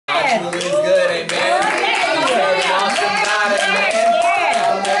truly is good. Amen. You serve an awesome God. Amen.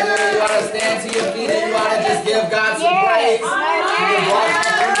 Hallelujah. You ought to stand to your feet and you ought to just give God some praise.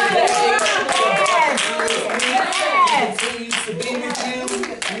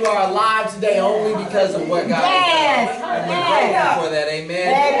 You are alive today only because of what God has done. And we're grateful for that.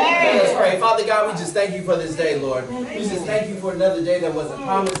 Amen. Let's pray. Father God, we just thank you for this day, Lord. We just thank you for another day that wasn't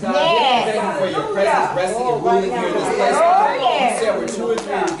promised, God. We thank you for your presence resting and ruling here in this place, God. You said where two or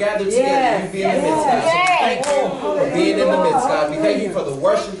three are gathered together, you be in the midst, God. So we thank you for being in the midst, God. We thank you for the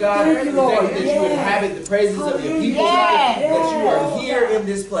worship, God. We thank you that you inhabit the praises of your people, God. That you are here in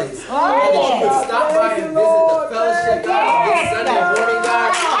this place. God, that you would stop by and visit the fellowship, God, on this Sunday morning, God.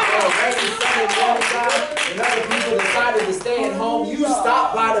 Sunday morning, God, and other people decided to stay at home, you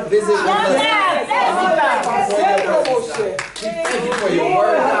stopped by to visit with us. We thank you for your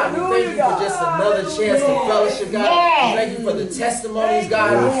word, God. We thank you for just another chance to fellowship, God. We thank you for the testimonies,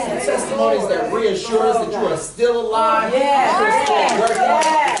 God. The testimonies that reassure us that you are still alive, that you are still working,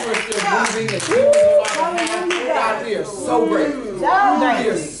 that you are still moving and doing on our behalf. God, we are so grateful. We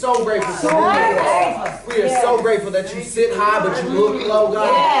are so grateful for who you are. We are so grateful that you sit high but you look low, God.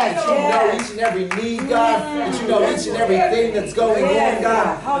 That you know each and every need, God. That you know each and everything that's going on,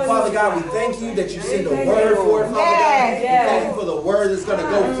 God. And Father God, we thank you that you send a word for it, Father God. We thank you for the word that's going to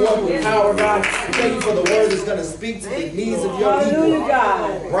go forth with power, God. We thank you for the word that's going to speak to the needs of your people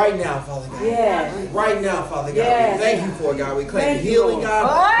right now, Father God. Right now, Father God. We thank you for it, God. We claim healing, God.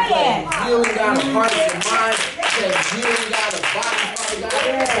 We claim healing, God, of hearts and minds. We claim healing, God, of bodies, Father God.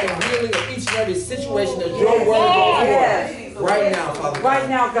 We claim healing of each and every situation that your word goes forth. Right now, Father God. Right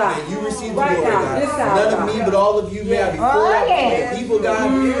now, God. May you receive the glory, God. None of me, but all of you may I be poured out for the people,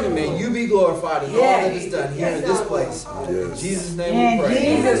 God. And may you be glorified in all that is done here in this place. In Jesus' name we pray. In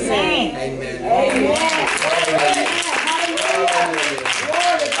Jesus' name. Amen.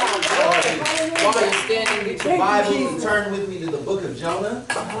 While you're standing, get your Bible and turn with me to the book of Jonah.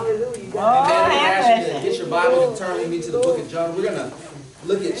 Amen. I'm going to ask you to get your Bible and turn with me to the book of Jonah. We're going to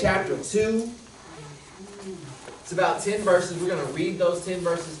look at chapter 2. It's about 10 verses. We're going to read those 10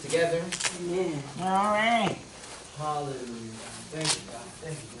 verses together. Amen. All right. Hallelujah. Thank you, God.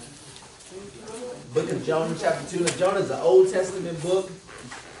 Thank you, God. Book of Jonah, chapter 2. Now, Jonah is an Old Testament book.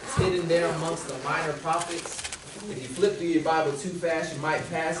 It's hidden there amongst the minor prophets. If you flip through your Bible too fast, you might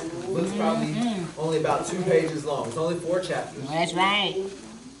pass it. The book's probably only about 2 pages long. It's only 4 chapters. That's right.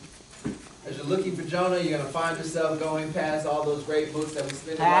 As you're looking for Jonah, you're going to find yourself going past all those great books that we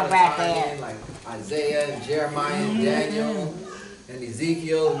spend a lot of time in, like Isaiah, and Jeremiah, and Daniel, and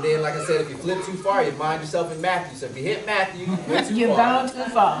Ezekiel. And then, like I said, if you flip too far, you find yourself in Matthew. So if you hit Matthew, you went too You've far. gone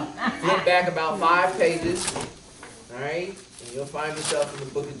too far. Flip back about 5 pages, all right? And you'll find yourself in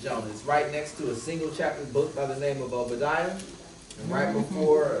the book of Jonah. It's right next to a single chapter book by the name of Obadiah, and right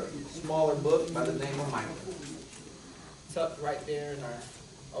before a smaller book by the name of Micah. Tucked right there in our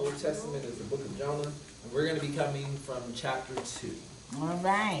Old Testament is the book of Jonah, and we're going to be coming from chapter 2. All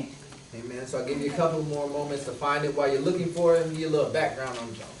right. Amen. So I'll give you a couple more moments to find it while you're looking for it and give you a little background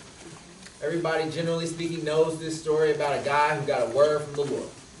on Jonah. Everybody, generally speaking, knows this story about a guy who got a word from the Lord.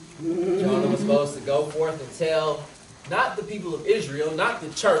 Jonah was supposed to go forth and tell not the people of Israel, not the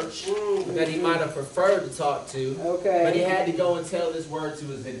church that he might have preferred to talk to, but he had to go and tell this word to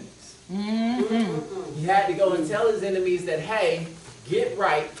his enemies. He had to go and tell his enemies that, hey, get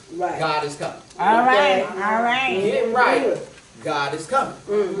right, God is coming. All right. All right. Get right, God is coming.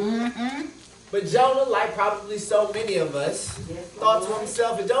 But Jonah, like probably so many of us, thought to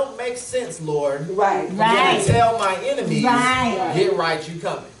himself, it don't make sense, Lord, for me to tell my enemies, get right, you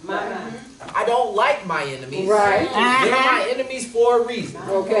coming. I don't like my enemies. They're my enemies for a reason.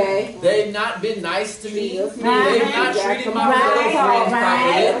 They've not been nice to me. They've not treated my fellow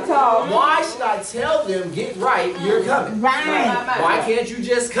friends properly. Why should I tell them, get right, you're coming? Why can't you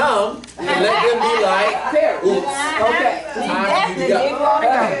just come and let them be like, oops, time for you to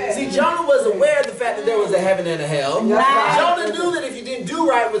go? See, Jonah was aware of the fact that there was a heaven and a hell. Jonah knew that if you didn't do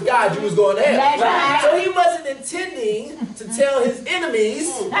right with God, you was going to hell. So he wasn't intending to tell his enemies,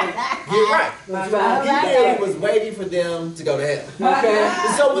 get right. He really was waiting for them to go to hell.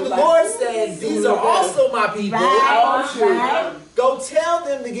 And so when the Lord said, these are also my people, go tell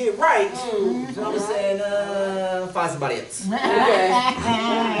them to get right, Jonah said, find somebody else. The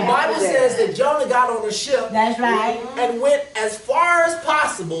Bible says that Jonah got on a ship and went as far as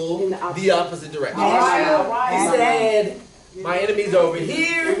possible the opposite direction. He said, my enemy's over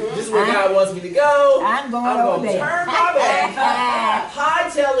here. This is where God wants me to go. I'm going to turn my back,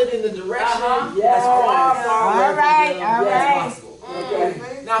 hightail it in the direction as far as possible.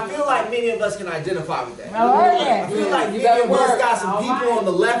 Now, I feel like many of us can identify with that. Oh, yeah. I feel like many of us got some people on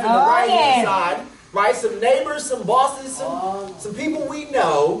the left and the right hand side, right? Some neighbors, some bosses, some people we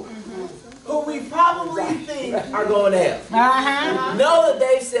know who we probably think are going to hell. Know that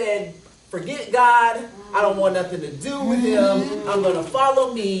they've said, forget God. I don't want nothing to do with him. I'm going to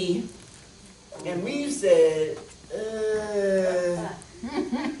follow me. And we've said,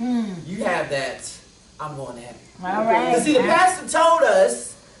 you have that. I'm going to heaven. All right. You see, the pastor told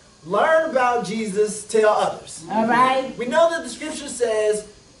us, learn about Jesus, tell others. All right. We know that the scripture says,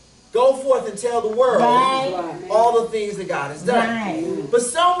 go forth and tell the world all the things that God has done. Right. But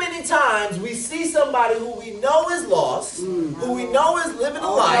so many times we see somebody who we know is lost, who we know is living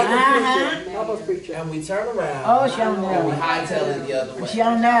a life, and we turn around and we hightail it the other way.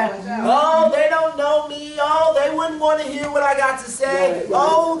 Oh, they don't know me. Oh, they wouldn't want to hear what I got to say.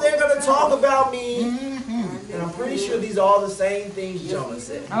 Oh, they're going to talk about me. And I'm pretty sure these are all the same things Jonah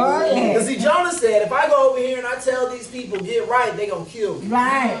said. Oh, yeah. Because see, Jonah said, if I go over here and I tell these people, get right, they're going to kill me.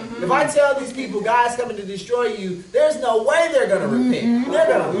 Right. If I tell these people, God's coming to destroy you, there's no way they're going to repent. They're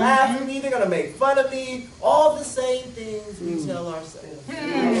going to laugh at me. They're going to make fun of me. All the same things we tell ourselves.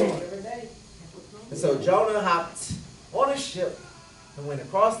 And so Jonah hopped on a ship and went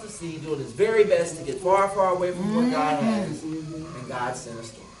across the sea, doing his very best to get far, far away from what God has. And God sent a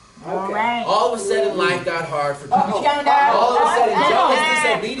storm. Right. All of a sudden, life got hard for Jonah. All of a sudden, Jonah's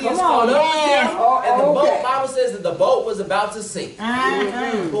disobedience caught up with him, and the boat, Bible says that the boat was about to sink.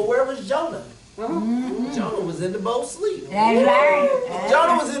 But where was Jonah? Jonah was in the boat sleep. That's right.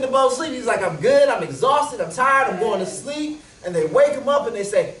 Jonah was in the boat sleep. He's like, I'm good, I'm exhausted, I'm tired, I'm going to sleep. And they wake him up and they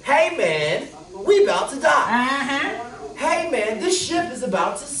say, hey man, we about to die. Hey man, this ship is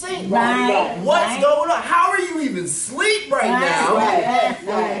about to sink. What's going on? How are you even asleep right now?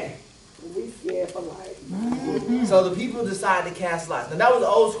 We scared for life. So the people decided to cast lots. Now that was an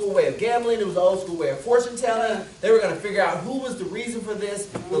old school way of gambling. It was an old school way of fortune telling. They were going to figure out who was the reason for this.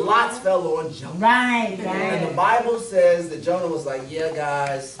 The lots fell on Jonah. And the Bible says that Jonah was like, yeah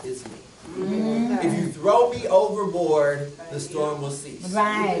guys, it's me. If you throw me overboard, the storm will cease.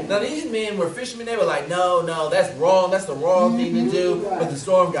 Now these men were fishermen. They were like, no, that's wrong. That's the wrong thing to do. But the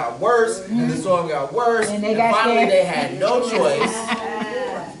storm got worse, and the storm got worse. And finally they had no choice.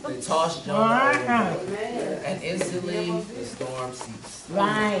 They tossed Jonah overboard. And instantly the storm ceased.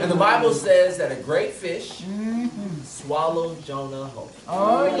 And the Bible says that a great fish swallowed Jonah whole.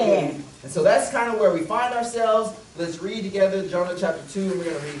 Oh, yeah. And so that's kind of where we find ourselves. Let's read together Jonah chapter 2, and we're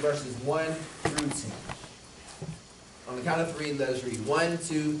going to read verses 1 through 10. On the count of 3, let us read 1,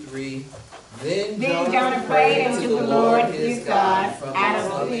 2, 3. Then Jonah prayed unto the Lord his God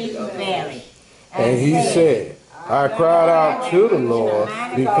out of the deep valley. And he said, I cried out to the Lord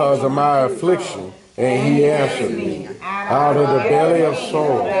because of my affliction, and he answered me. Out of the belly of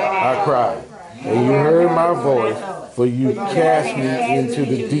sorrow I cried, and you heard my voice, for you cast me into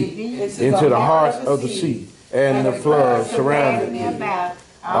the deep, into the heart of the sea, and the flood surrounded me.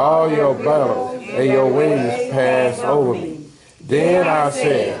 All your battles and your waves passed over me. Then I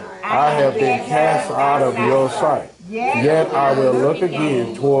said, I have been cast out of your sight, yet I will look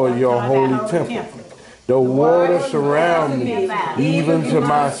again toward your holy temple. The waters surround me, even to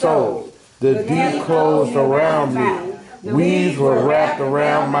my soul. The deep closed around me. Weeds were wrapped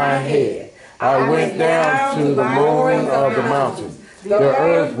around my head. I went down to the moon of the mountain. The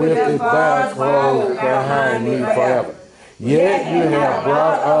earth with its back closed behind me forever. Yet you have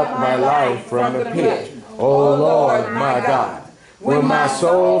brought up my life from the pit, O Lord my God. When my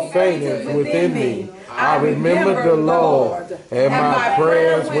soul fainted within me, I remembered the Lord, and my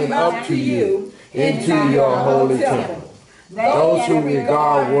prayers went up to you into your holy temple. Those who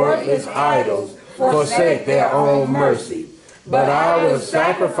regard worthless idols forsake their own mercy. But I will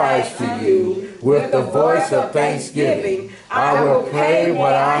sacrifice to you with the voice of thanksgiving. I will pray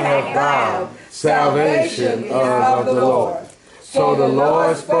what I have vowed, salvation of the Lord. So the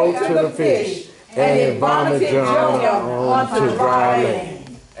Lord spoke to the fish, and it vomited Jonah onto dry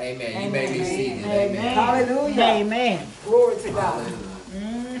land. Amen. You may be seated. Amen. Hallelujah. Amen. Glory to God.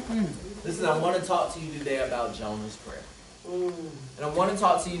 Listen, I want to talk to you today about Jonah's prayer. And I want to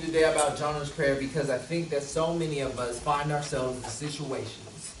talk to you today about Jonah's prayer because I think that so many of us find ourselves in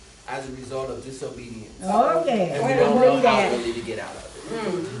situations as a result of disobedience. Okay. And we don't know how really to get out of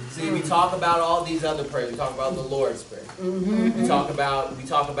it. See, we talk about all these other prayers. We talk about the Lord's Prayer. We talk about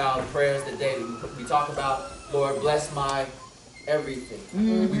prayers that David. We talk about, Lord, bless my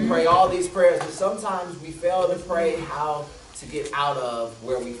everything. We pray all these prayers, but sometimes we fail to pray how to get out of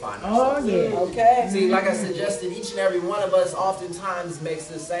where we find Oh, ourselves. yeah. Okay. See, like I suggested, each and every one of us oftentimes makes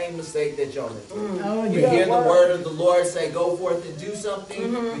the same mistake that Jonah did. Oh, We yeah. hear the word of the Lord say, go forth and do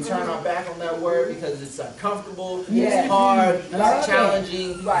something. We turn our back on that word because it's uncomfortable, Yeah. it's hard, it's Okay.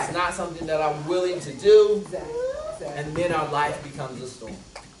 challenging, Right. it's not something that I'm willing to do. Exactly. And then our life becomes a storm.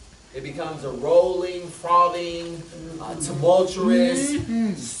 It becomes a rolling, frothing, tumultuous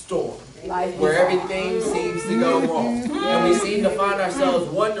storm Life where is everything seems to go wrong. And we seem to find ourselves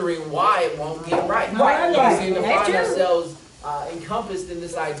wondering why it won't get right. Right. We seem to That's find true. ourselves encompassed in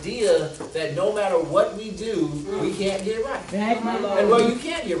this idea that no matter what we do, we can't get right. That's my Lord. And well, you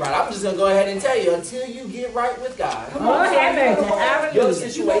can't get right. I'm just going to go ahead and tell you, until you get right with God, Oh, have mercy. your Hallelujah.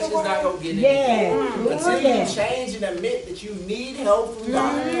 situation's not going to get any Yeah. until Oh, you yeah. change and admit that you need help from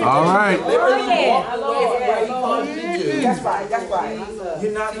God. All right. Literally Oh, yeah. walk away from what He called you to do. That's right. That's right.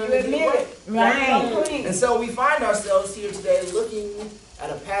 You're not going to get right. Right. And so we find ourselves here today looking at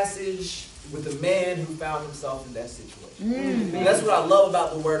a passage with a man who found himself in that situation. And that's what I love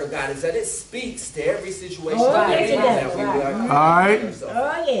about the Word of God, is that it speaks to every situation Oh, and yes, it everything does. that we Right. find All right. ourselves.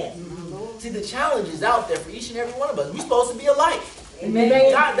 Oh, yeah. See, the challenge is out there for each and every one of us. We're supposed to be a light.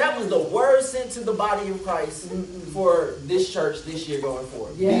 Amen. God, that was the word sent to the body of Christ for this church this year going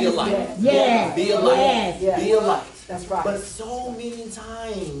forward. Be a Yes, light. yes. Yes. Be a light. Yes. Yes. Be a light. That's right. But so many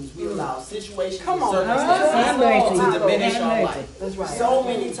times we allow situations Come and on. Oh, have circumstances mercy. to diminish Have our mercy. light. That's right. So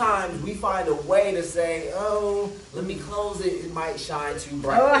many times we find a way to say, oh, let me close it, it might shine too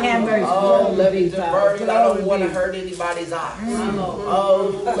bright. Oh, have mercy. Oh, let me Glory be, divert it, I Father. don't want to Glory hurt anybody's eyes.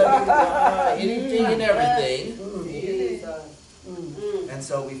 Oh, let me, anything and everything. And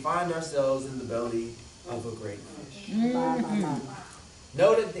so we find ourselves in the belly of a great fish.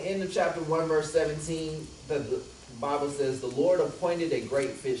 Note at the end of chapter 1, verse 17, that the Bible says, the Lord appointed a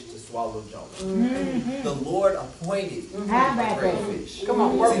great fish to swallow Jonah. The Lord appointed How a about great that? fish. Come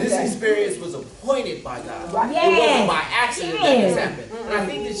on, work See, with this that. experience was appointed by God. Right. It wasn't Yes. by accident that this happened. And I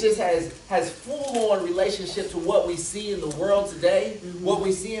think this just has full-on relationship to what we see in the world today, what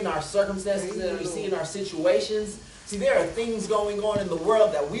we see in our circumstances, and we see in our situations. See, there are things going on in the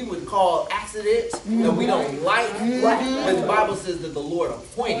world that we would call accidents, that we don't like. But the Bible says that the Lord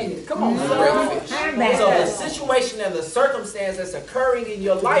appointed Come on. the great fish. How about So the that? situation and the circumstance that's occurring in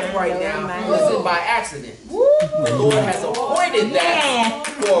your life right now isn't by accident. The Lord has appointed that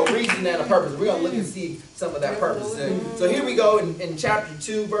for a reason and a purpose. We're going to look and see some of that purpose. So here we go in chapter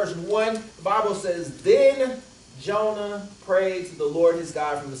 2, verse 1. The Bible says, then Jonah prayed to the Lord his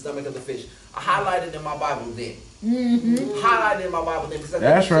God from the stomach of the fish. I highlighted in my Bible then. Highlighted in my Bible then because I think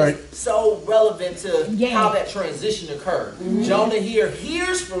That's it's right. just so relevant to Yeah. how that transition occurred. Jonah here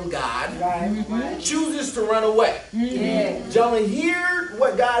hears from God, chooses to run away. Jonah heard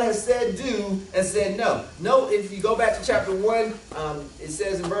what God has said do and said no. No, if you go back to chapter 1, it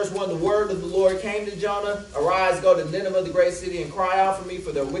says in verse 1, the word of the Lord came to Jonah, arise, go to Nineveh, the great city, and cry out for me,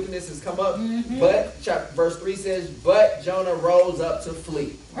 for their wickedness has come up. But verse 3 says, but Jonah rose up to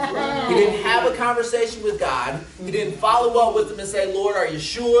flee. He didn't have a conversation with God. He didn't follow up with him and say, Lord, are you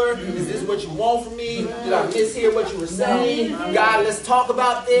sure? Is this what you want from me? Did I mishear what you were saying? God, let's talk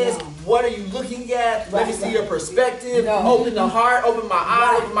about this. What are you looking at? Let me see your perspective. Open the heart, open my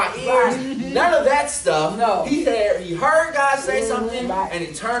eyes, open my ears. None of that stuff. No. He heard God say something and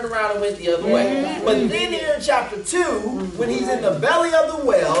he turned around and went the other way. But then here in chapter 2, when he's in the belly of the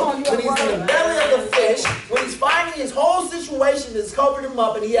whale, when he's in the belly of the fish, when he's finding his whole situation has covered him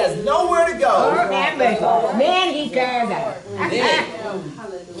up and he has nowhere to Oh, go, have mercy. Then he cries out.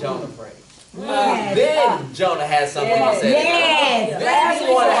 then Jonah prayed. Yes. Then Jonah has something to say. Yes. Then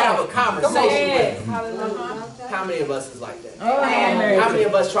he wanted to have a conversation with him. How many of us is like that? Oh, have How mercy. many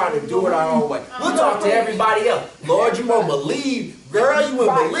of us try to do it our own way? We'll talk to everybody else. Lord, you won't believe. Girl, you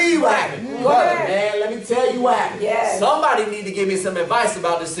wouldn't believe what happened. Brother, man, let me tell you what happened. Yes. Somebody need to give me some advice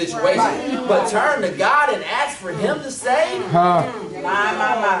about this situation. But turn to God and ask for him to save. Huh.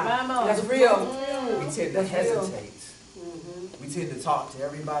 My. That's real. We tend to hesitate. We tend to talk to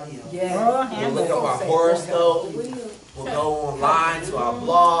everybody else. Yes. Oh, We'll have look mercy. up our horoscope. We'll go online to our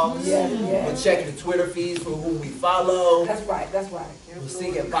blogs. We'll check the Twitter feeds for who we follow. That's right. That's right. We'll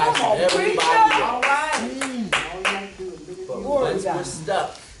seek advice from everybody else. But once we're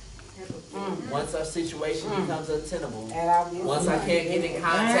stuck, once our situation becomes untenable, once I can't get in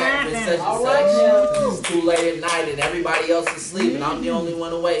contact with such and such, it's too late at night and everybody else is asleep and I'm the only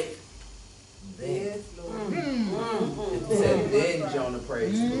one awake, then it said, then Jonah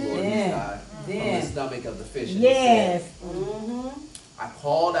prayed to the Lord his God from the stomach of the fish. And he said, Yes. I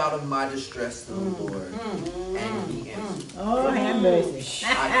called out of my distress to the Lord, and he answered. Oh, have mercy.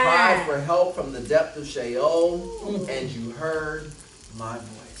 I cried for help from the depth of Sheol, and you heard my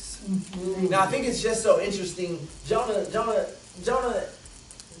voice. Now, I think it's just so interesting. Jonah,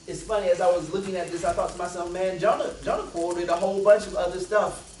 it's funny, as I was looking at this, I thought to myself, man, Jonah quoted a whole bunch of other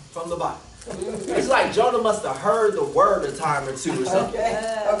stuff from the Bible. It's like Jonah must have heard the word a time or two or something.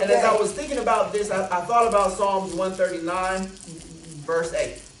 And as I was thinking about this, I thought about Psalms 139, verse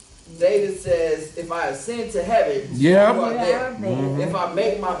 8. David says, if I ascend to heaven, you are there. If I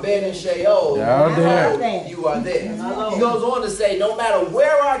make my bed in Sheol, you are there. He goes on to say, no matter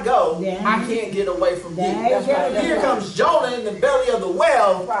where I go, I can't get away from you. Here comes Jonah in the belly of the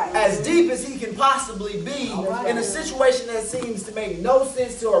well, as deep as he can possibly be, in a situation that seems to make no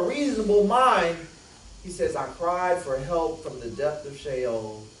sense to a reasonable mind. He says, I cried for help from the depth of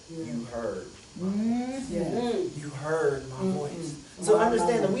Sheol. You heard. You heard my voice. So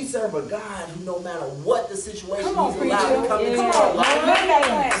understand that we serve a God who, no matter what the situation he's allowed to come into our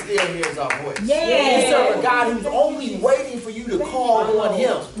life, still hears our voice. We serve a God who's only waiting for you to call on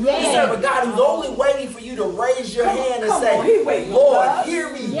him. We serve a God who's only waiting for you to raise your hand and say, Lord,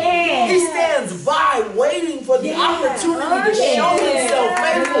 hear me. He stands by waiting for the opportunity to show himself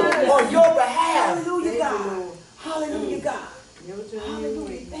faithful on your behalf. Hallelujah, God. Hallelujah, God.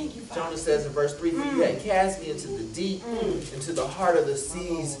 Hallelujah. Thank you, Father. Jonah says in verse 3, for you had cast me into the deep, into the heart of the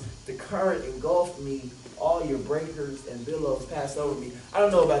seas. The current engulfed me. All your breakers and billows passed over me. I don't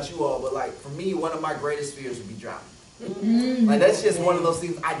know about you all, but like for me, one of my greatest fears would be drowning. Like that's just one of those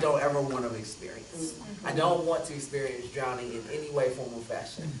things I don't ever want to experience. I don't want to experience drowning in any way, form, or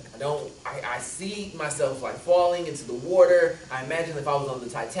fashion. I see myself like falling into the water. I imagine if I was on the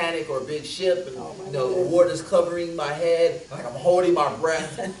Titanic or a big ship and the water's covering my head, like I'm holding my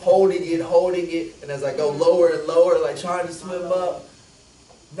breath, holding it, and as I go lower and lower, like trying to swim up,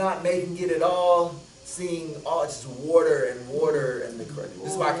 not making it at all. Seeing all just water and the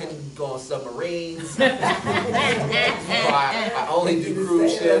this is why I couldn't go on submarines. I only do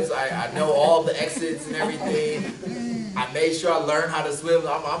cruise ships. I know all the exits and everything. I made sure I learned how to swim.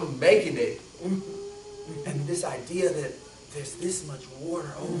 I'm making it. And this idea that there's this much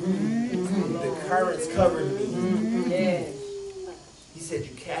water over me, the currents covered me. He said,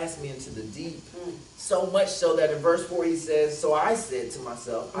 you cast me into the deep. So much so that in verse 4 he says, so I said to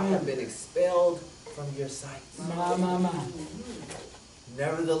myself, I have been expelled from your sight.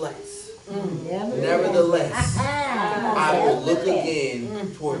 Nevertheless, I will look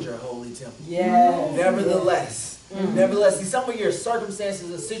again toward your holy temple. Nevertheless, see, some of your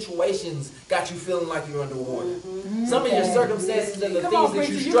circumstances and situations got you feeling like you're underwater. Some of your circumstances and the things that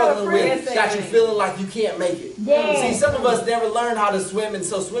you're struggling with got you feeling like you can't make it. See, some of us never learned how to swim, and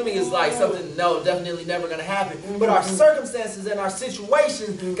so swimming is like something, no, definitely never going to happen. But our circumstances and our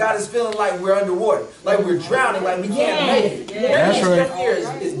situations got us feeling like we're underwater, like we're drowning, like we can't make it. That's right. Your fear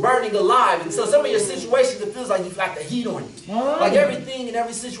is burning alive, and so some of your situations, it feels like you've got the heat on you. Like everything and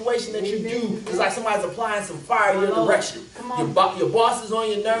every situation that you do is like somebody's applying some fire in your direction. Your boss is on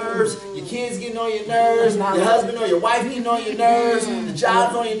your nerves, your kids getting on your nerves, your husband or your wife getting on your nerves, the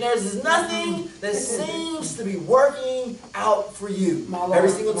job's on your nerves. There's nothing that seems to be working out for you. Every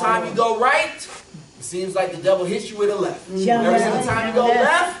single time you go right, it seems like the devil hits you with a left. Every single time you go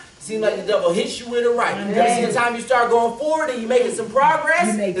left, it seems like the devil hits you with a right. Every single time you start going forward and you're making some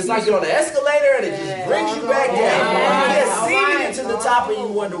progress, it's like you're on an escalator and it just brings you back down. You get seated into the top and you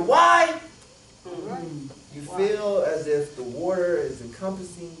wonder why. You feel as if the water is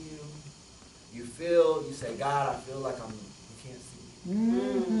encompassing you. You say, God, I feel like you can't see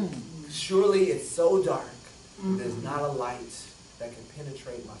me. Surely it's so dark, there's not a light that can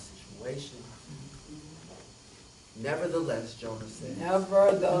penetrate my situation. Nevertheless, Jonah said,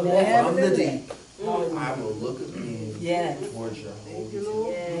 from the deep, I will look again towards your holy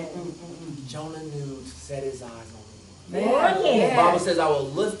temple. Jonah knew to set his eyes on the Lord. The Bible says, I will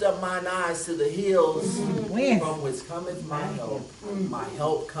lift up mine eyes to the hills from which cometh my help. My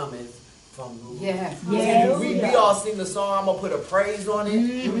help cometh from the Lord. We all sing the song, I'm going to put a praise on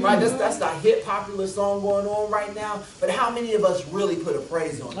it. Right? That's the hit popular song going on right now. But how many of us really put a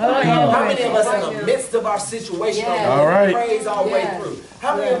praise on it? How many of us in the midst of our situation are willing to praise our way through?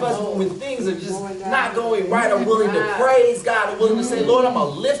 How many of us, when things are just not going right, are willing to praise God, are willing to say, Lord, I'm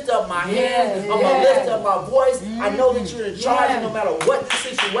going to lift up my hand, I'm going to lift up my voice. I know that you're in charge no matter what the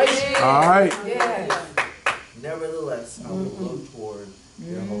situation is. All right. Nevertheless, I will look toward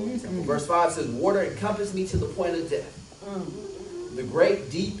your holy temple. Verse 5 says, water encompassed me to the point of death. The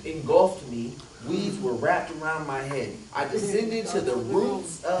great deep engulfed me. Weeds were wrapped around my head. I descended to the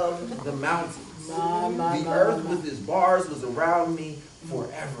roots of the mountains. The earth with its bars was around me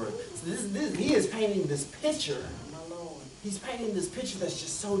forever. So he is painting this picture. He's painting this picture that's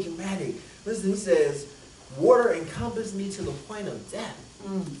just so dramatic. Listen, he says, water encompassed me to the point of death.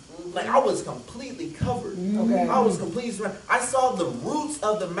 Like I was completely covered. I was completely surrounded. I saw the roots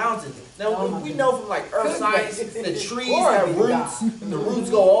of the mountains. Now we know from like earth science that trees have roots, and the roots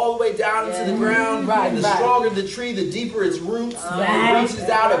go all the way down into the ground. And the stronger the tree, the deeper its roots. It reaches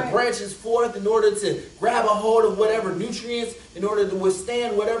out and branches forth in order to grab a hold of whatever nutrients in order to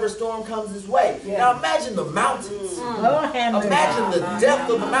withstand whatever storm comes its way. Now imagine the mountains. Imagine the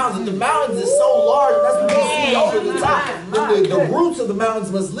depth of the mountains. The mountains is so large, and that's what you see over the top. The roots of the mountains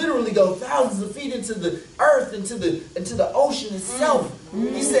must literally go thousands of feet into the earth, into the ocean itself.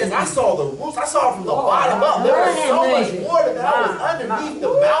 He says, I saw the roots. I saw it from the bottom up. There was so much water that I was underneath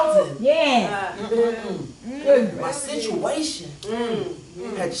the mountain. My situation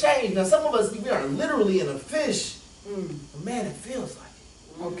had changed. Now some of us, we are literally in a fish. But man, it feels like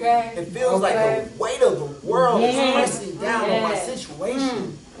it. It feels like the weight of the world is pressing down on my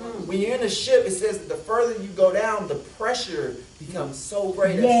situation. When you're in a ship, it says that the further you go down, the pressure becomes so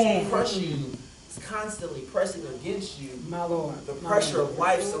great as it's crushing you. It's constantly pressing against you. My Lord. The pressure of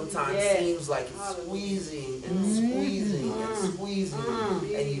life sometimes seems like it's squeezing and squeezing and squeezing,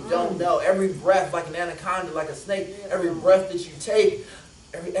 and you don't know. Every breath, like an anaconda, like a snake, every breath that you take,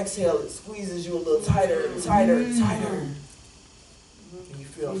 every exhale, it squeezes you a little tighter and tighter and tighter. And you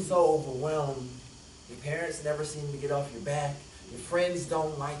feel so overwhelmed. Your parents never seem to get off your back. Your friends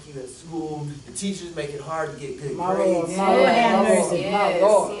don't like you at school. The teachers make it hard to get good grades.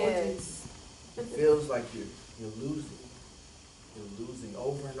 It feels like you're losing. You're losing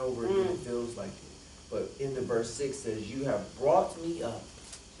over and over again. It feels like it. But in the verse 6 says, you have brought me up.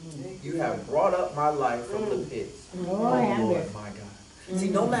 You have brought up my life from the pits. Oh, Lord, my God. See,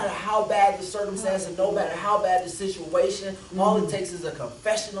 no matter how bad the circumstance and no matter how bad the situation, all it takes is a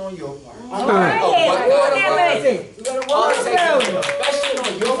confession on your part. All it takes is a confession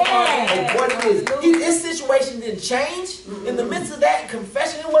on your part of what it is. His situation didn't change. In the midst of that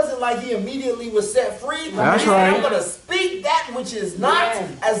confession, it wasn't like he immediately was set free. That's right. I'm going to speak that which is not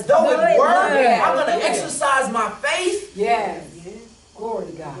as though it were. I'm going to exercise my faith. Yes. Glory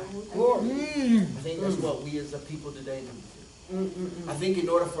to God. Glory. I think that's what we as a people today do. I think in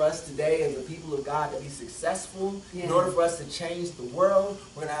order for us today as a people of God to be successful, in order for us to change the world,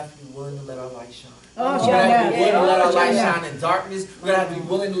 we're going to have to be willing to let our light shine. We're going to have to be willing to let our light shine in darkness. We're going to have to be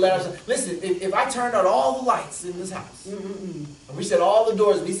willing to let our shine. Listen, if I turned out all the lights in this house, and we shut all the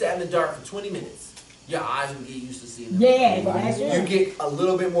doors, and we sat in the dark for 20 minutes, your eyes would get used to seeing them. You get a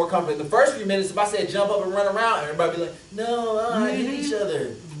little bit more comfortable. In the first few minutes, if I said jump up and run around, everybody would be like, no, I hate each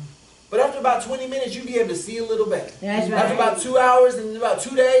other. But after about 20 minutes, you'll be able to see a little better. After about 2 hours and about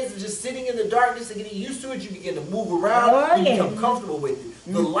 2 days of just sitting in the darkness and getting used to it, you begin to move around, you become comfortable with it.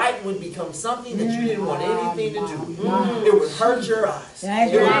 The light would become something that you didn't want anything to do with. It would hurt your eyes.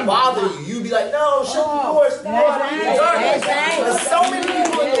 It would bother you. You'd be like, no, shut the doors. There's so many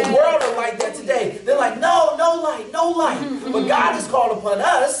people in the world are like that today. They're like, no, no light, no light. But God has called upon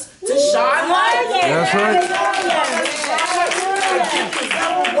us to shine light. That's right.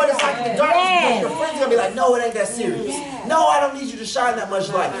 What it's like in the darkness, your friends are going to be like, no, it ain't that serious. No, I don't need you to shine that much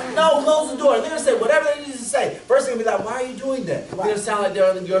light. No, close the door. They're going to say whatever they need to say. First they're going to be like, why are you doing that? They're going to sound like they're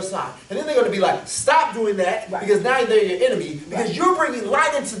on your side. And then they're going to be like, stop doing that because now they're your enemy because you're bringing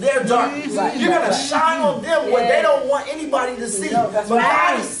light into their darkness. You're going to shine on them what they don't want anybody to see. But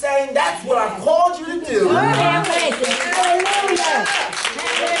God is saying that's what I've called you to do.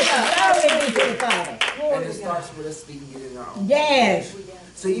 And it starts with us speaking it in our own. Yes.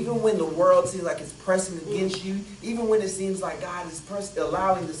 So even when the world seems like it's pressing against you, even when it seems like God is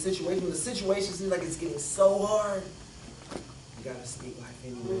allowing the situation, when the situation seems like it's getting so hard, you got to speak life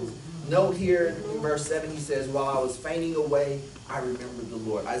anyways. Note here in verse 7, he says, while I was fainting away, I remembered the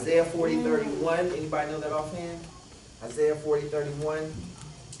Lord. Isaiah 40:31, anybody know that offhand? Isaiah 40:31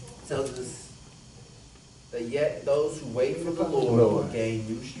 tells us that yet those who wait for the Lord will gain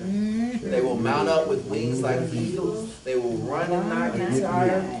new strength. They will mount up with wings like eagles. They will run and not get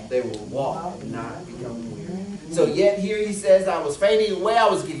tired. They will walk and not become weary. So yet here he says, I was fainting away. I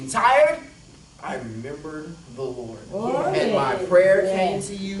was getting tired. I remembered the Lord. And my prayer came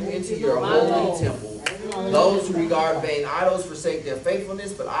to you into your holy temple. Those who regard vain idols forsake their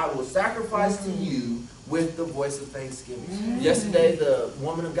faithfulness, but I will sacrifice to you with the voice of thanksgiving. Yesterday, the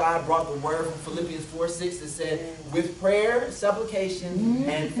woman of God brought the word from Philippians 4:6 that said, with prayer, supplication,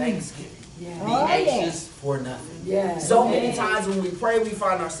 and thanksgiving. Be anxious for nothing. Yes. So many times when we pray, we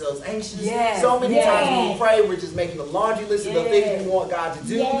find ourselves anxious. Yes. So many times when we pray, we're just making a laundry list of the things we want God to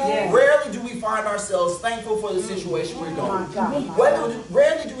do. Yes. Rarely do we find ourselves thankful for the situation we're going through.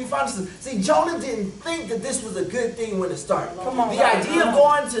 Rarely do we find ourselves. See, Jonah didn't think that this was a good thing when it started. The idea of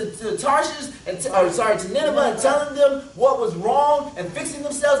going to Tarshish, to Nineveh, and telling them what was wrong and fixing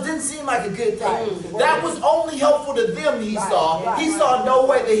themselves didn't seem like a good thing. That was only helpful to them, he saw. He saw no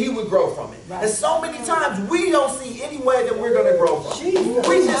way that he would grow from it. And so many times we don't see any way that we're going to grow from it.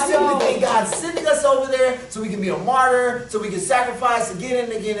 We just simply think God's sending us over there so we can be a martyr, so we can sacrifice again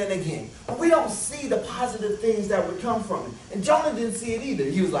and again and again. But we don't see the positive things that would come from it. And Jonah didn't see it either.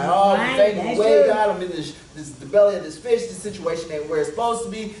 He was like, oh, I'm fading away, God. I'm in the belly of this fish. This situation ain't where it's supposed to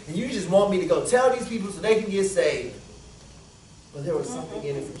be. And you just want me to go tell these people so they can get saved. But there was something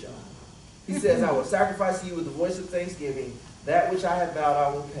in it for Jonah. He says, I will sacrifice to you with the voice of thanksgiving. That which I have vowed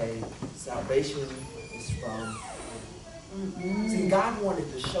I will pay. Salvation is from him. See, God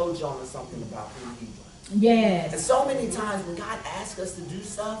wanted to show Jonah something about who he was. Yes. And so many times when God asks us to do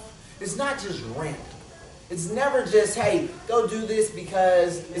stuff, it's not just random. It's never just, hey, go do this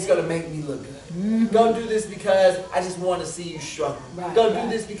because it's going to make me look good. Go do this because I just want to see you struggle. Go do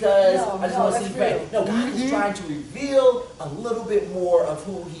this because I just want to see you pray. No, God is trying to reveal a little bit more of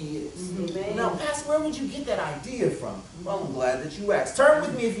who he is. Now, Pastor, where would you get that idea from? Well, I'm glad that you asked. Turn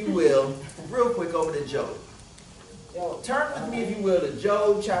with me, if you will, real quick over to Job. Turn with me, if you will, to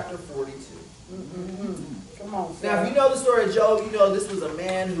Job chapter 42. Come on, sir. Now, if you know the story of Job, you know this was a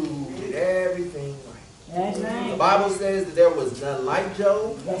man who did everything right. That's right. The Bible says that there was none like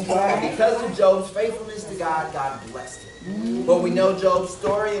Job. And because of Job's faithfulness to God, God blessed him. But we know Job's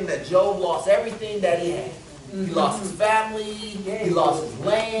story and that Job lost everything that he had. He lost his family, he lost his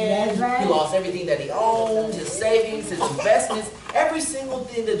land, he lost everything that he owned, his savings, his investments. Every single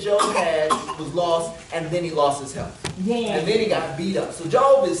thing that Job had was lost, and then he lost his health. And then he got beat up. So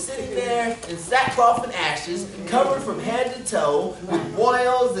Job is sitting there in sackcloth and ashes, covered from head to toe, with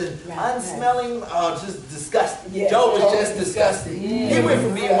boils and unsmelling, just disgusting. Job was just disgusting. He went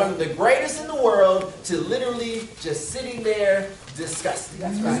from being one of the greatest in the world to literally just sitting there disgusting.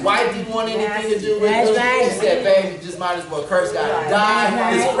 His wife didn't want anything to do with him. She said, babe, you just might as well curse God and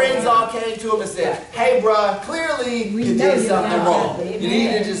die. His friends all came to him and said, hey, bruh, clearly you did something wrong. You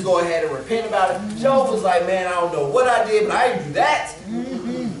need to just go ahead and repent about it. Job was like, man, I don't know what I did, but I didn't do that.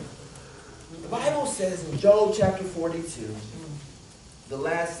 The Bible says in Job chapter 42,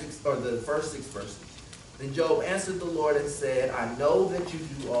 the first 6 verses, then Job answered the Lord and said, I know that you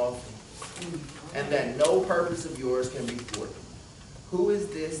do all things, and that no purpose of yours can be thwarted. Who is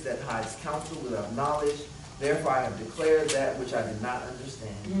this that hides counsel without knowledge? Therefore I have declared that which I did not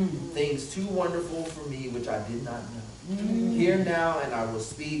understand, things too wonderful for me which I did not know. Hear now, and I will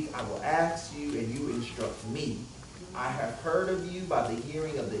speak. I will ask you, and you instruct me. I have heard of you by the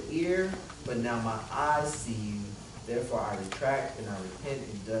hearing of the ear, but now my eyes see you. Therefore I retract, and I repent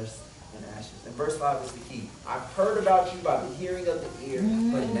in dust and ashes. And verse 5 is the key. I've heard about you by the hearing of the ear,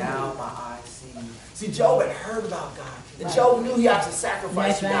 but now my eyes see you. See, Job had heard about God. And Job knew he had to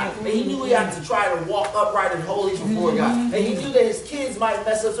sacrifice to God. And he knew he had to try to walk upright and holy before God. And he knew that his kids might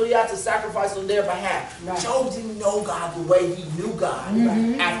mess up, so he had to sacrifice on their behalf. Job didn't know God the way he knew God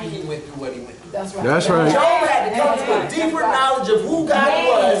after he went through what he went through. That's right. That's right. Job had to come to a deeper knowledge of who God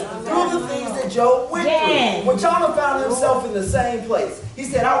was through the things that Job went through. When Jonah found himself in the same place, he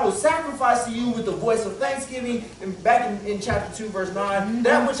said, I will sacrifice to you with the voice of thanksgiving. And back in chapter 2, verse 9,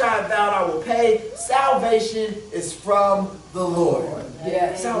 that which I have vowed I will pay. Salvation is from the Lord.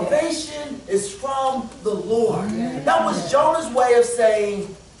 Salvation is from the Lord. That was Jonah's way of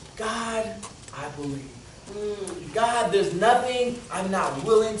saying, God, I believe. God, there's nothing I'm not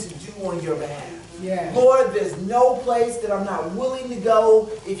willing to do on your behalf. Lord, there's no place that I'm not willing to go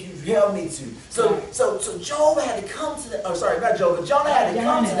if you've held me to. So Job had to come to that, not Job, but Jonah had to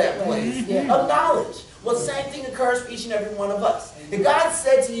come to that place of knowledge. Well, the same thing occurs for each and every one of us. If God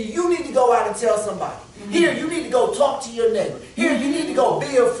said to you, you need to go out and tell somebody. Here, you need to go talk to your neighbor. Here, you need to go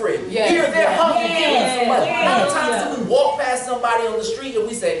be a friend. Here, they're hungry, give them some money. How many times do we walk past somebody on the street and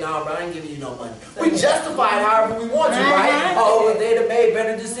we say, nah, bro, I ain't giving you no money. We justify it however we want to, right? Oh, they'd have made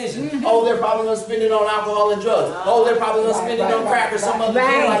better decisions. Oh, they're probably going to spend it on alcohol and drugs. Oh, they're probably going to spend it on crack or some other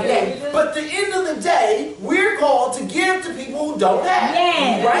thing like that. But at the end of the day, we're called to give to people who don't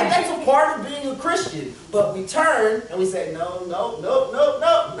have. Right? That's a part of being a Christian. But we turn and we say, no,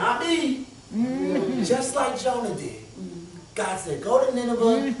 not me. Just like Jonah did. God said, go to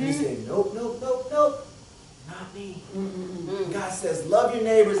Nineveh. He said, nope, not me. God says, love your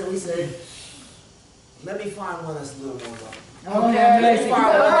neighbors. And we said, let me find one that's a little more loving. Okay. Let me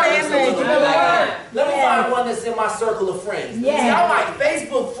find one that's in my circle of friends. Yeah. See, I might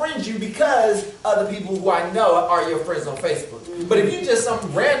Facebook friend you because of the people who I know are your friends on Facebook. But if you just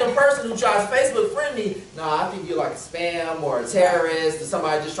some random person who tries to Facebook friend me, nah, I think you're like a spam or a terrorist or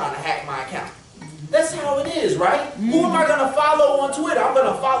somebody just trying to hack my account. That's how it is, right? Who am I going to follow on Twitter? I'm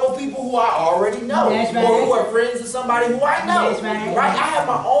going to follow people who I already know. That's right. Or who are friends of somebody who I know. That's right. Right? I have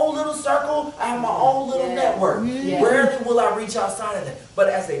my own little circle. I have my own little network. Rarely will I reach outside of that. But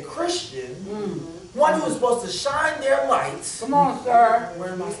as a Christian, one who is supposed to shine their lights. Come on, sir.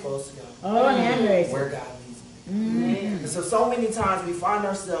 Where am I supposed to go? Oh, have mercy. Where God leads me. And so many times we find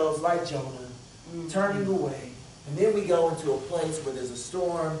ourselves like Jonah, turning away. And then we go into a place where there's a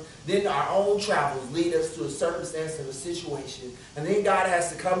storm. Then our own travels lead us to a circumstance and a situation. And then God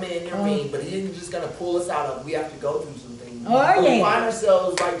has to come in and intervene. But He isn't just going to pull us out of it. We have to go through some things. Oh, We find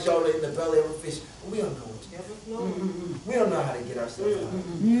ourselves like Jonah in the belly of a fish. We don't know what to do. We don't know how to get ourselves out.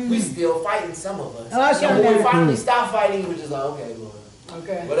 We still fighting, some of us. Oh, And when we finally stop fighting, we're just like, okay, Lord.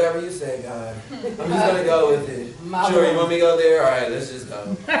 Okay. Whatever you say, God. I'm just going to go with it. Sure, you want me to go there? All right, let's just go.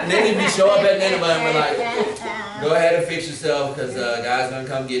 And then if we show up at Nineveh and we're like, go ahead and fix yourself because God's going to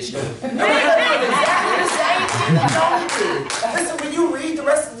come get you. And we're doing exactly the same thing that Jonah did. Listen, when you read the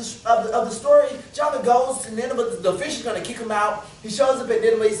rest of the story, Jonah goes to Nineveh. The fish is going to kick him out. He shows up at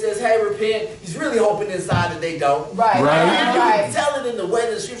Nineveh. He says, hey, repent. He's really hoping inside that they don't. Right. You can tell it in the way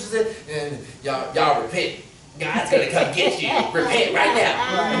that the scripture said, and y'all repent. God's going to come get you. Repent right now.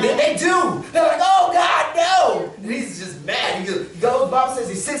 And then they do. They're like, oh, God, no. And he's just mad. He goes, the Bible says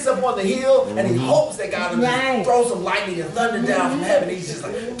he sits up on the hill and he hopes that God will just throw some lightning and thunder down from heaven. He's just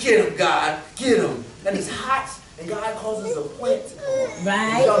like, get him, God. Get him. And it's hot. And God causes a plant to come up.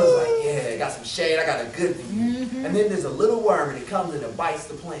 And Jonah's like, yeah, I got some shade. I got a good thing. And then there's a little worm and it comes and it bites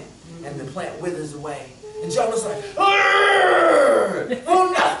the plant. And the plant withers away. And Jonah's like,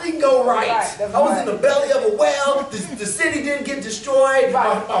 will nothing go right? I was in the belly of a whale. The city didn't get destroyed.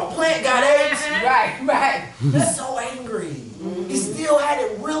 My plant got AIDS. Right. He's so angry. He still had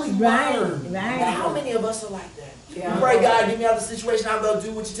it really bad. And how many of us are like that? Yeah. We pray, God, get me out of the situation. I'll go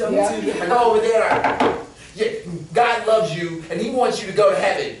do what you tell me to. I go over there. God loves you, and He wants you to go to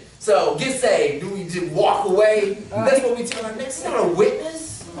heaven. So get saved. Do we just walk away? That's what we tell our next. It's not a witness.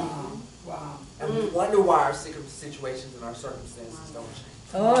 And we wonder why our situations and our circumstances don't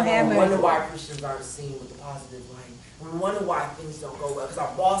change. Oh, have We wonder mercy. why Christians aren't seen with the positive light. We wonder why things don't go well. Because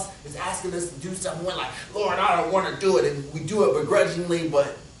our boss is asking us to do something. We're like, Lord, I don't want to do it. And we do it begrudgingly,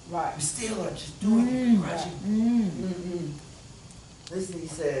 but we still are just doing it begrudgingly. Listen, he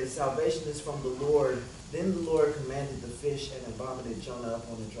says, salvation is from the Lord. Then the Lord commanded the fish and vomited Jonah up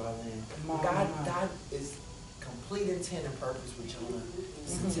on the dry land. God is complete intent and purpose with Jonah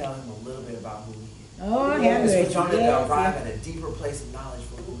is to tell him a little bit about who he is. Oh, have It's mercy. for Jonah to arrive at a deeper place of knowledge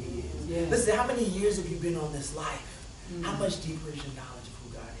for who he is. Yes. Listen, how many years have you been on this life? How much deeper is your knowledge of who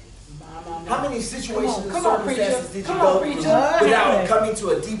God is? How many situations and circumstances did you go through without coming to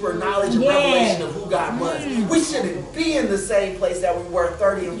a deeper knowledge and revelation of who God was? We shouldn't be in the same place that we were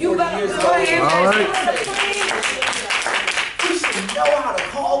 30 and 40 years ago. We should know how to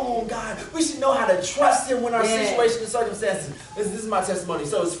call on God. We should know how to trust Him when our situations and circumstances. This is my testimony.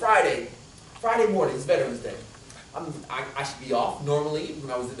 So it's Friday morning. It's Veterans Day. I should be off. Normally,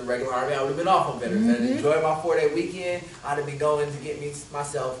 when I was in the regular army, I would have been off on Veterans Day. I'd enjoy my 4-day weekend. I'd have been going to get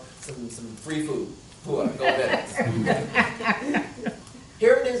myself some free food. Go Veterans.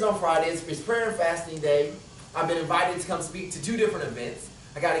 Here it is on Friday. It's prayer and fasting day. I've been invited to come speak to 2 different events.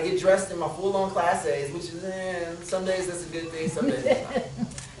 I got to get dressed in my full-on Class A's, which is, some days that's a good thing, some days it's not.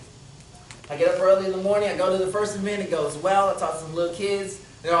 I get up early in the morning. I go to the first event. It goes well. I talk to some little kids.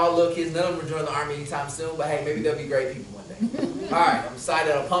 They're all little kids. None of them are joining the Army anytime soon, but hey, maybe they'll be great people one day. All right, I'm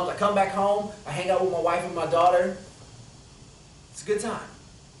excited. I'm pumped. I come back home. I hang out with my wife and my daughter. It's a good time.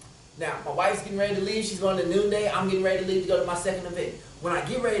 Now, my wife's getting ready to leave. She's going to noonday. I'm getting ready to leave to go to my second event. When I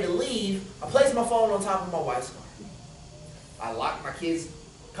get ready to leave, I place my phone on top of my wife's car. I lock my kids'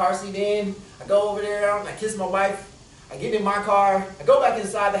 car seat in. I go over there. I kiss my wife. I get in my car. I go back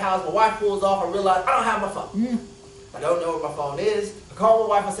inside the house. My wife pulls off. I realize I don't have my phone. I don't know where my phone is. I call my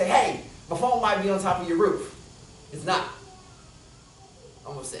wife and say, hey, my phone might be on top of your roof. It's not.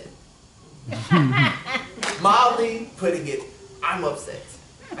 I'm upset. Mildly putting it, I'm upset.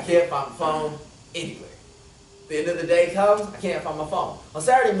 I can't find my phone anywhere. The end of the day comes, I can't find my phone. On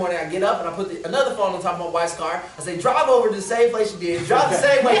Saturday morning, I get up and I put another phone on top of my wife's car. I say, drive over to the same place you did. Drive the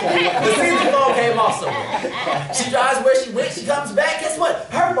same way you did. The see the phone came off somewhere. She drives where she went. She comes back. Guess what?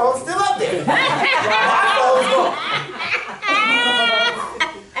 Her phone's still up there. My phone's gone.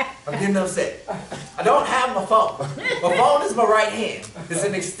 I'm getting upset. I don't have my phone. My phone is my right hand. It's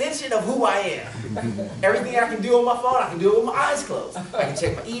an extension of who I am. Everything I can do on my phone, I can do it with my eyes closed. I can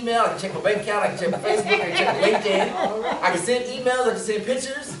check my email, I can check my bank account, I can check my Facebook, I can check LinkedIn. I can send emails, I can send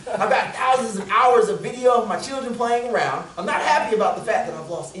pictures. I've got thousands of hours of video of my children playing around. I'm not happy about the fact that I've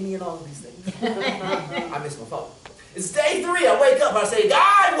lost any and all of these things. I miss my phone. It's day 3. I wake up and I say,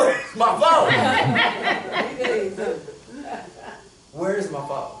 God, where's my phone? Where's my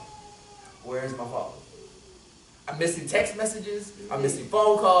phone? Where's my phone? I'm missing text messages. I'm missing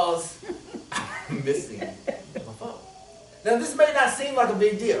phone calls. I'm missing my phone. Now, this may not seem like a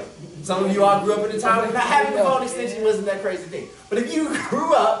big deal. Some of you all grew up in a time when not having a phone extension wasn't that crazy thing. But if you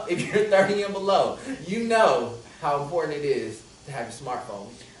grew up, if you're 30 and below, you know how important it is to have your smartphone.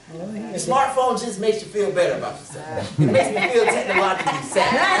 Your smartphone just makes you feel better about yourself. It makes me feel technologically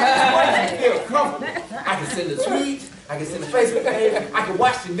savvy. It makes me feel comfortable. I can send a tweet. I can send a Facebook page. I can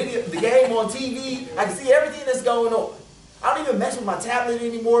watch the game on TV. I can see everything that's going on. I don't even mess with my tablet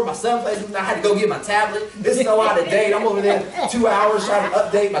anymore. My son plays with me. I had to go get my tablet. It's so out of date. I'm over there 2 hours trying to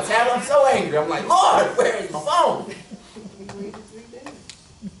update my tablet. I'm so angry. I'm like, Lord, where is my phone?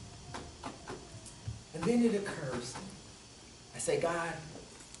 And then it occurs. I say, God,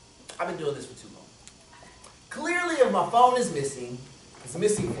 I've been doing this for too long. Clearly, if my phone is missing, it's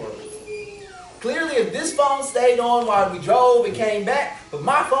missing for a reason. Clearly, if this phone stayed on while we drove and came back, but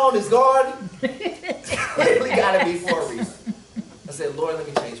my phone is gone, it's clearly got to be for a reason. I said, Lord, let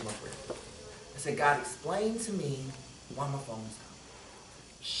me change my prayer. I said, God, explain to me why my phone is gone.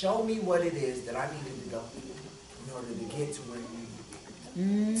 Show me what it is that I needed to go in order to get to where you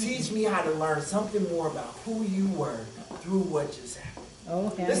need me. Teach me how to learn something more about who you were through what just happened.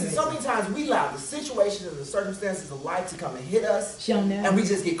 Listen, so many times we allow the situations and the circumstances of life to come and hit us, and we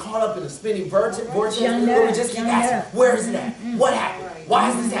just get caught up in a spinning vortex, where we just keep asking, where is it at? What happened? Why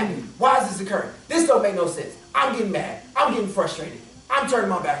is this happening? Why is this occurring? This don't make no sense. I'm getting mad. I'm getting frustrated. I'm turning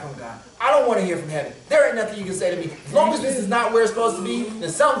my back on God. I don't want to hear from heaven. There ain't nothing you can say to me. As long as this is not where it's supposed to be, then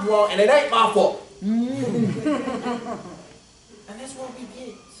something's wrong, and it ain't my fault. And that's where we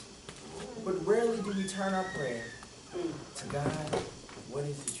get. But rarely do we turn our prayer to God. What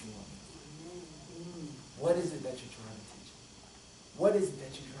is it you want? What is it that you're trying to teach me? What is it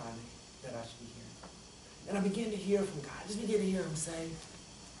that you're trying to, that I should be hearing? And I begin to hear from God. I just begin to hear him say,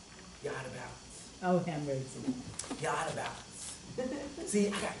 you're out of balance. Oh, have mercy. You're out of balance. See, I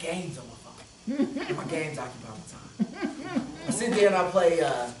got games on my phone. And my games occupy my time. I sit there and I play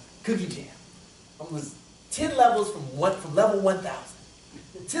Cookie Jam. I was 10 levels from level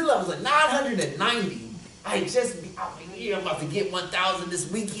 1,000. 10 levels like 990. I'm about to get 1,000 this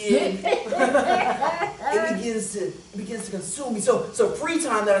weekend. It begins to consume me. So free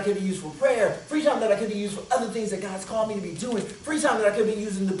time that I could be used for prayer, free time that I could be used for other things that God's called me to be doing, free time that I could be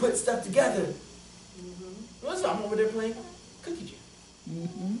using to put stuff together. Listen, I'm over there playing Cookie Jam.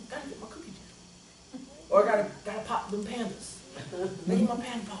 Gotta get my Cookie Jam. Or I gotta pop them pandas. Make my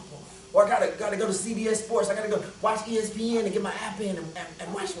panda popcorn. Or I gotta go to CBS Sports. I gotta go watch ESPN and get my app in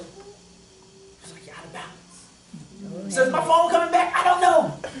and watch them. It's like you're out of balance. So is my phone coming back? I don't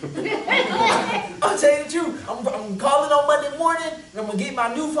know. I'll tell you the truth. I'm calling on Monday morning, and I'm going to get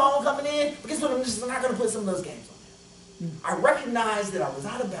my new phone coming in. But guess what? I'm just not going to put some of those games on there. I recognized that I was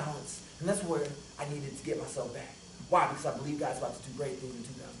out of balance, and that's where I needed to get myself back. Why? Because I believe God's about to do great things in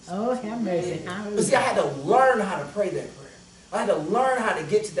 2016. Oh, have mercy. But see, I had to learn how to pray that prayer. I had to learn how to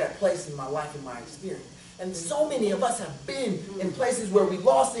get to that place in my life and my experience. And so many of us have been in places where we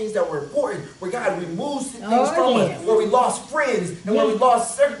lost things that were important, where God removes things from us, where we lost friends, and where we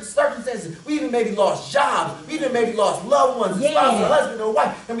lost circumstances. We even maybe lost jobs. We even maybe lost loved ones, a spouse, a husband, or a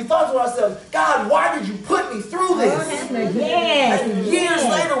wife. And we thought to ourselves, God, why did you put me through this? And years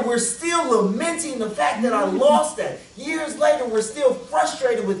later, we're still lamenting the fact that I lost that. Years later, we're still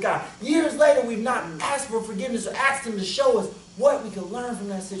frustrated with God. Years later, we've not asked for forgiveness or asked Him to show us what we could learn from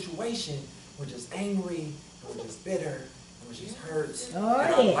that situation. We're just angry, and we're just bitter, and we're just hurt, and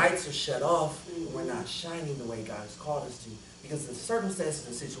our lights are shut off, and we're not shining the way God has called us to. Because the circumstances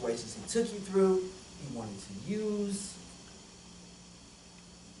and situations He took you through, He wanted to use.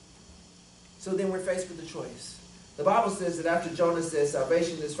 So then we're faced with a choice. The Bible says that after Jonah says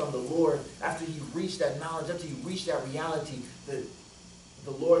salvation is from the Lord, after he reached that knowledge, after he reached that reality, the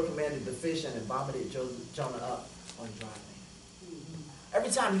Lord commanded the fish and it vomited Jonah up on dry land. Every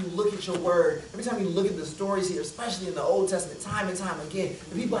time you look at your word, every time you look at the stories here, especially in the Old Testament, time and time again,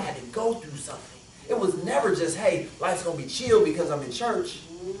 the people had to go through something. It was never just, hey, life's going to be chill because I'm in church.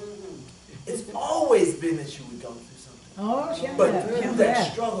 It's always been that you would go through something. But through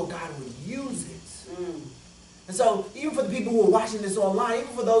that struggle, God would use it. And so, even for the people who are watching this online,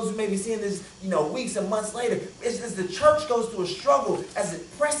 even for those who may be seeing this, weeks and months later, it's as the church goes through a struggle, as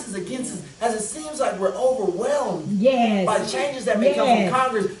it presses against us, as it seems like we're overwhelmed by changes that may come from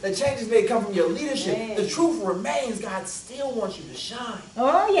Congress, the changes may come from your leadership. The truth remains, God still wants you to shine.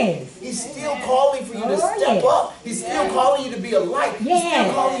 Oh, yes. He's still calling for you to step up. He's still calling you to be a light. He's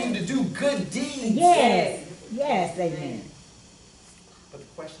still calling you to do good deeds. Yes. Yes, amen. But the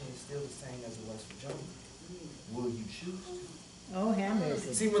question is still the same as it was for Jonah. Will you choose to? Oh, have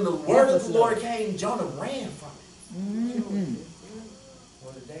mercy. See, when the word of the Lord came, Jonah ran from it.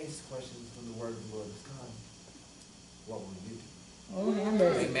 Well, today's question is, when the word of the Lord is come, what will you do? Oh, have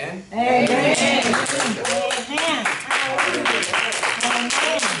mercy. Amen? Amen. Amen. Amen.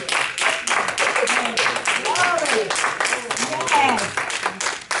 Glory. Yes.